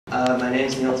My name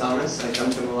is Neil Thomas. I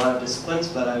come from a lot of disciplines,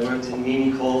 but I worked in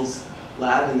Mimi Koehl's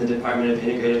lab in the Department of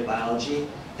Integrative Biology,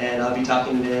 and I'll be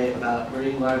talking today about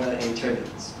marine larvae and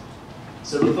turbulence.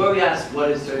 So before we ask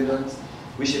what is turbulence,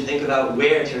 we should think about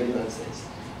where turbulence is.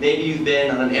 Maybe you've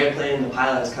been on an airplane and the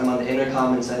pilot has come on the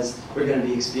intercom and says, we're going to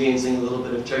be experiencing a little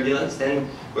bit of turbulence, and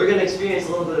we're going to experience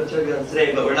a little bit of turbulence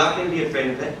today, but we're not going to be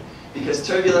afraid of it, because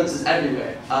turbulence is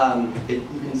everywhere. You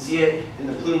can see it in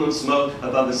the plume of smoke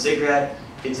above a cigarette.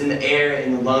 It's in the air,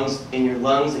 in the lungs, in your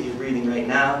lungs that you're breathing right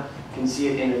now. You can see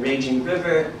it in a raging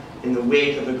river, in the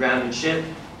wake of a grounded ship.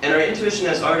 And our intuition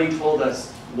has already told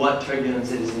us what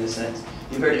turbulence is in a sense.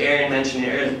 You heard Aaron mention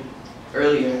it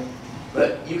earlier,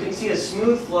 but you can see a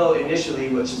smooth flow initially,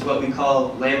 which is what we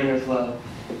call laminar flow,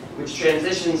 which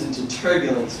transitions into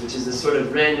turbulence, which is a sort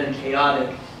of random,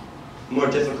 chaotic, more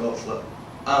difficult flow.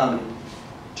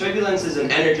 Turbulence is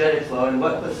an energetic flow, and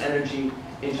what puts energy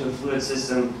into a fluid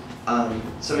system?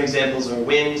 Some examples are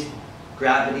wind,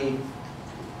 gravity.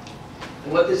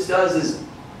 And what this does is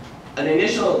an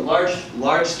initial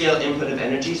large-scale input of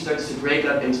energy starts to break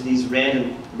up into these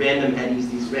random eddies,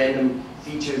 these random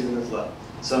features in the flow.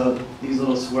 So these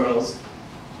little swirls,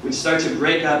 which start to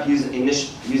break up using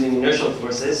inertial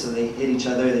forces, so they hit each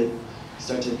other, they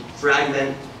start to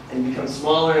fragment and become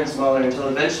smaller and smaller until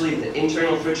eventually the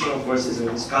internal frictional forces and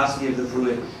viscosity of the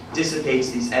fluid dissipates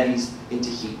these eddies into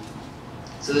heat.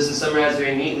 So this is summarized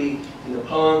very neatly in the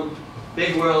poem.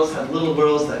 Big whirls have little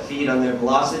whirls that feed on their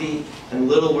velocity, and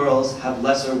little whirls have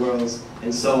lesser whirls,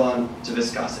 and so on to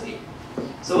viscosity.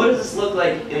 So what does this look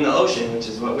like in the ocean, which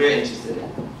is what we're interested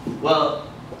in?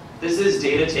 Well, this is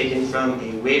data taken from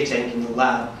a wave tank in the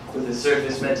lab with a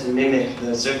surface meant to mimic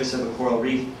the surface of a coral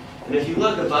reef. And if you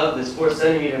look above this 4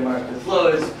 centimeter mark, the flow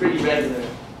is pretty regular.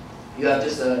 You have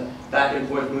just a back and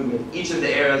forth movement. Each of the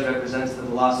arrows represents the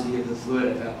velocity of the fluid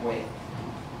at that point.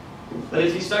 But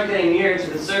if you start getting nearer to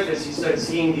the surface, you start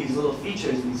seeing these little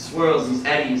features, these swirls, these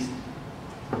eddies.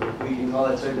 We can call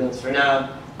it turbulence for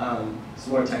now. It's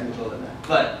more technical than that.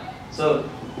 But, so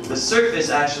the surface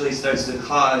actually starts to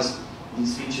cause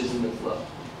these features in the flow.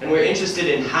 And we're interested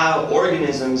in how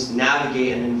organisms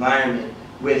navigate an environment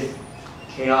with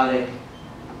chaotic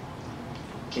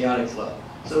flow.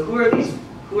 So who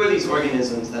are these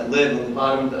organisms that live on the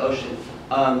bottom of the ocean?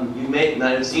 You might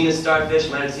have seen a starfish,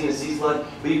 might have seen a sea slug,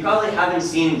 but you probably haven't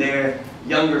seen their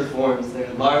younger forms,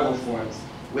 their larval forms,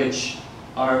 which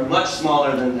are much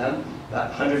smaller than them, about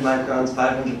 100 microns,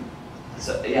 500,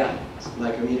 so, yeah,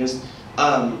 micrometers.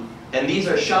 And these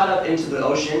are shot up into the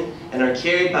ocean and are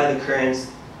carried by the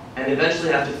currents and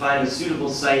eventually have to find a suitable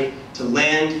site to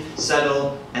land,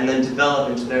 settle, and then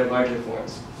develop into their larger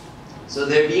forms. So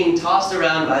they're being tossed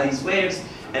around by these waves,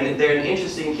 and they're an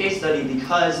interesting case study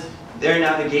because their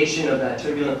navigation of that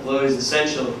turbulent flow is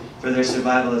essential for their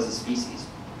survival as a species.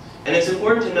 And it's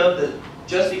important to note that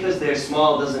just because they're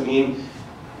small doesn't mean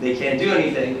they can't do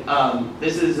anything.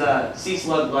 This is a sea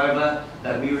slug larva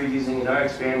that we were using in our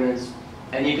experiments.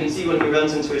 And you can see when he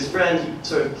runs into his friend, he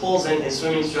sort of pulls in his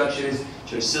swimming structures,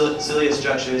 sort of cilia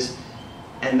structures.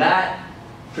 And that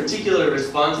particular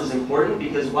response is important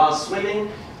because while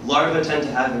swimming, larvae tend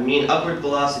to have a mean upward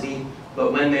velocity,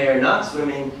 but when they are not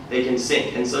swimming, they can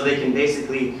sink. And so they can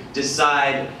basically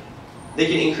decide, they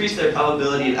can increase their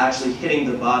probability of actually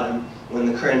hitting the bottom when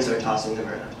the currents are tossing them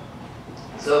around.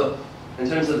 So in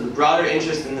terms of the broader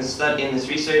interest in this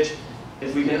research,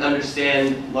 if we can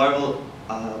understand larval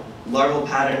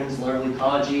patterns, larval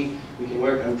ecology, we can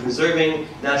work on preserving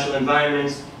natural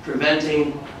environments,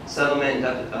 preventing settlement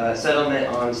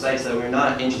on sites that we're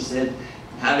not interested in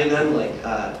having them, like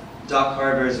dock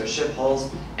harbors or ship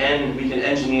hulls, and we can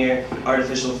engineer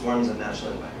artificial forms of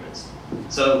natural environments.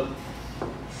 So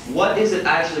what is it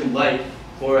actually like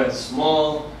for a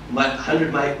small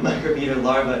 100 micrometer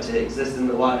larva to exist in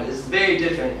the water? This is very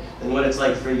different than what it's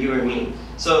like for you or me.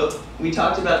 So we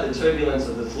talked about the turbulence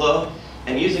of the flow,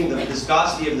 and using the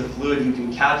viscosity of the fluid, you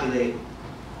can calculate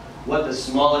what the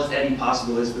smallest eddy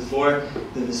possible is before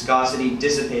the viscosity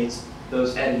dissipates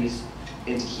those eddies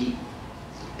into heat.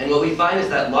 And what we find is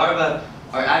that larvae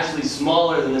are actually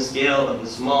smaller than the scale of the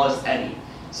smallest eddy.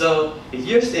 So if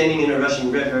you're standing in a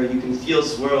rushing river, you can feel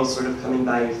swirls sort of coming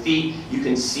by your feet. You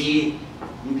can see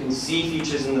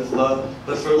features in the flow.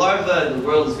 But for larvae, the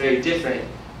world is very different.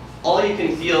 All you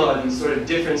can feel are these sort of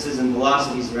differences in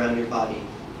velocities around your body,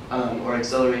 or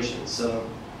accelerations. So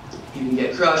you can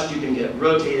get crushed, you can get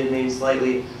rotated maybe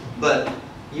slightly, but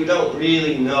you don't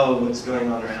really know what's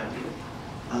going on around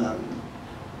you.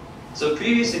 So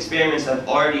previous experiments have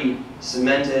already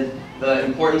cemented the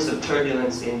importance of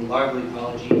turbulence in larval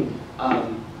ecology.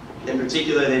 In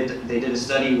particular, they did a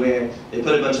study where they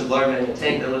put a bunch of larvae in a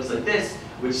tank that looks like this,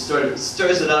 which sort of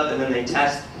stirs it up, and then they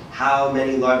test how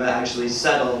many larvae actually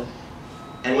settle.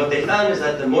 And what they found is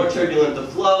that the more turbulent the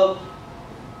flow,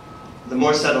 the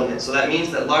more settlement. So that means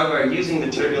that larvae are using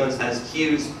the turbulence as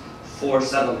cues for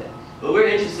settlement. But we're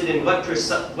interested in what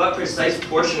precise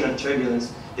portion of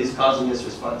turbulence is causing this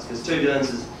response, because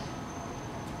turbulence is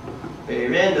very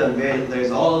random.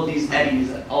 There's all of these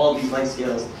eddies at all of these length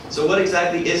scales. So what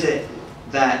exactly is it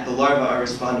that the larvae are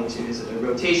responding to? Is it a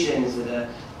rotation? Is it a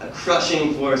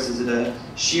crushing force? Is it a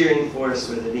shearing force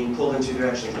where they're being pulled in two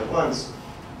directions at once?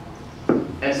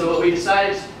 And so what we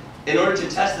decided, in order to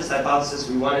test this hypothesis,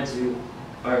 to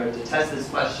test this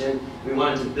question, we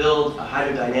wanted to build a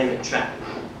hydrodynamic trap,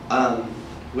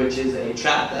 which is a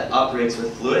trap that operates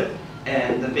with fluid.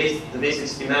 And the basic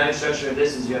schematic structure of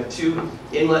this is you have two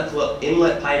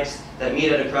inlet pipes that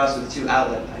meet at a cross with two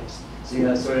outlet pipes. So you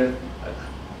have sort of,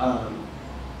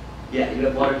 you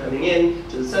have water coming in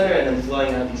to the center and then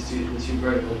flowing out the two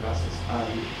vertical crosses.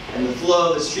 And the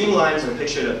streamlines are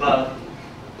pictured above.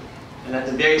 And at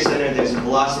the very center, there's a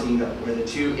velocity node where the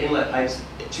two inlet pipes,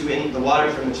 the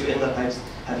water from the two inlet pipes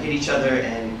have hit each other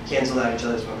and cancel out each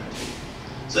other's momentum.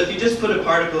 So if you just put a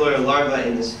particle or a larva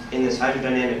in this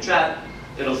hydrodynamic trap,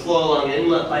 it'll flow along an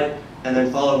inlet pipe and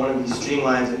then follow one of these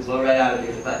streamlines and flow right out of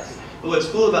your device. But what's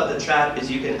cool about the trap is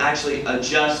you can actually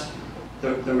adjust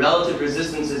the relative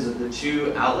resistances of the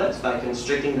two outlets by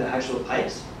constricting the actual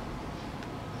pipes,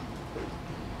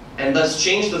 and thus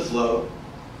change the flow,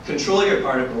 control your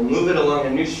particle, move it along a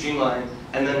new streamline,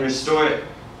 and then restore it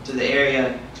to the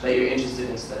area that you're interested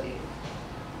in studying.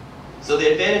 So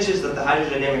the advantages that the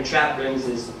hydrodynamic trap brings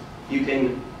is you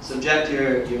can subject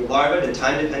your larva to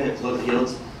time-dependent flow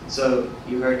fields. So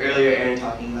you heard earlier Aaron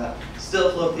talking about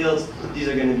still flow fields. These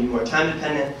are going to be more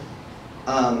time-dependent.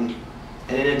 And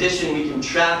in addition, we can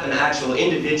trap an actual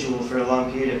individual for a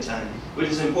long period of time, which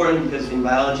is important because in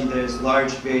biology there's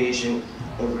large variation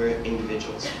over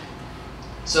individuals.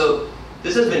 So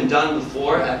this has been done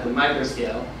before at the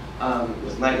microscale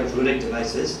with microfluidic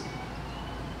devices.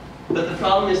 But the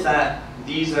problem is that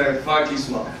these are far too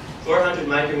small. 400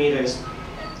 micrometers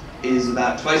is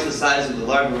about twice the size of the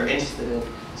larva we're interested in.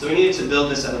 So we needed to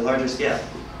build this at a larger scale.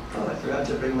 Oh, I forgot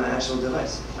to bring my actual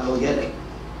device. I will get it.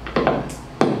 So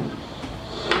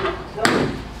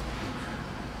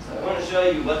I want to show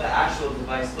you what the actual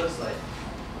device looks like.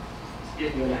 To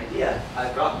give you an idea,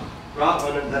 I brought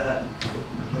one of the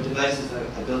devices that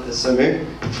I built this summer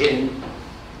in.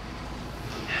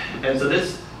 And so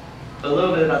a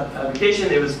little bit about the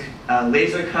fabrication. It was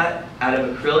laser cut out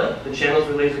of acrylic. The channels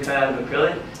were laser cut out of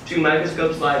acrylic. Two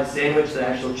microscope slides sandwiched the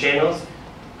actual channels.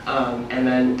 And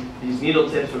then these needle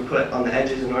tips were put on the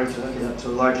edges in order to hook it up to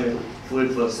a larger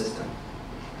fluid flow system.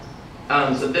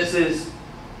 So this is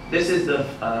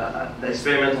the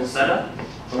experimental setup,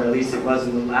 or at least it was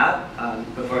in the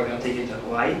lab before it got taken to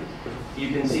Hawaii. You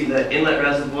can see the inlet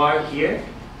reservoir here,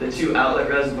 the two outlet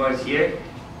reservoirs here,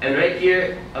 and right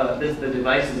here, the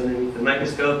device is underneath the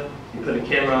microscope. You put a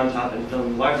camera on top and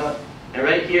film the larva. And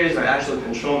right here is our actual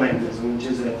control mechanism, which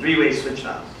is a three-way switch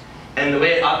valve. And the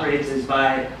way it operates is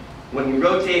by, when you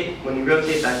rotate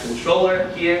that controller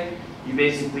here, you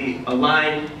basically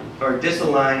align or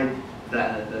disalign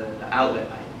the outlet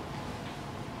pipe.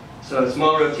 So a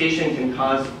small rotation can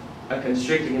cause a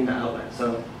constricting in the outlet.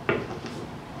 So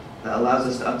that allows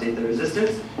us to update the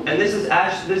resistance. And this is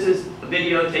a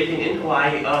video taken in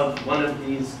Hawaii of one of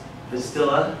these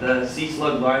Vistilla, the sea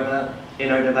slug larva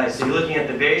in our device. So you're looking at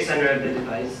the very center of the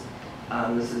device.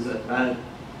 This is about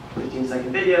a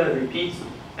 15-second video. It repeats.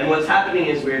 And what's happening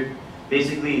is we're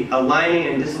basically aligning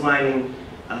and disaligning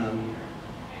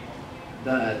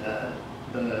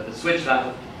the switch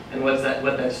valve. And what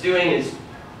that's doing is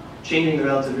changing the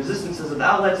relative resistances of the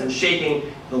outlets and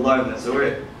shaking the larva. So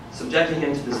we're subjecting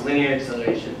him to this linear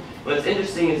acceleration. What's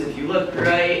interesting is if you look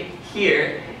right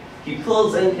here, he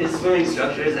pulls in his swimming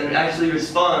structures and actually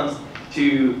responds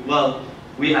to, well,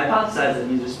 we hypothesize that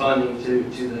he's responding to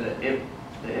the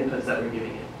inputs that we're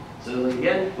giving him. So look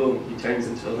again, boom, he turns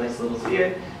into a nice little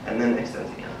sphere and then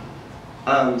extends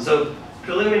again. So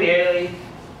preliminarily,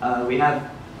 we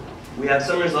have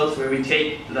some results where we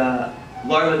take the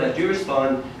larvae that do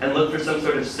respond and look for some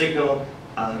sort of signal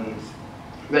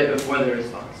right before the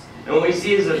response. And what we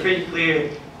see is a pretty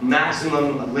clear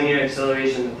maximum of linear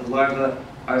acceleration that the larvae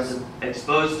are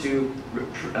exposed to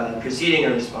preceding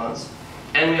a response.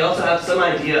 And we also have some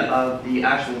idea of the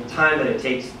actual time that it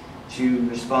takes to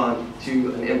respond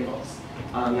to an impulse.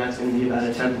 That's going to be about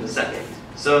 1/10 of a second.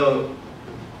 So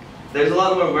there's a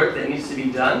lot more work that needs to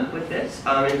be done with this.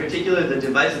 In particular, the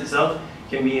device itself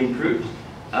can be improved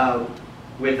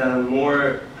with a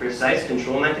more precise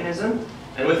control mechanism.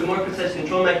 And with a more precise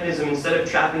control mechanism, instead of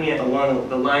trapping it along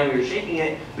the line we were shaping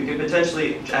it, we could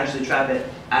potentially actually trap it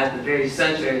at the very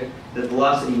center, the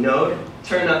velocity node,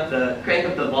 crank up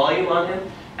the volume on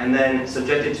him, and then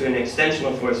subject it to an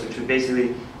extensional force, which would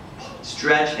basically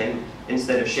stretch him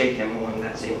instead of shake him along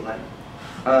that same line.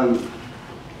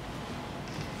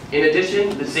 In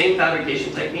addition, the same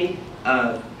fabrication technique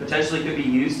potentially could be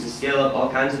used to scale up all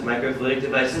kinds of microfluidic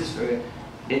devices for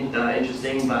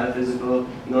interesting biophysical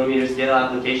millimeter scale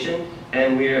application.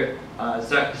 And we're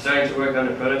starting to work on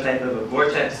a prototype of a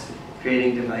vortex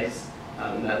creating device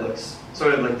that looks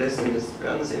sort of like this and is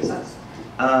around the same size,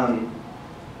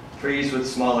 for use with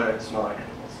smaller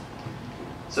animals.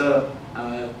 So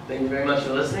thank you very much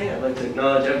for listening. I'd like to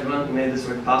acknowledge everyone who made this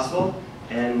work possible,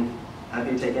 and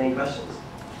happy to take any questions.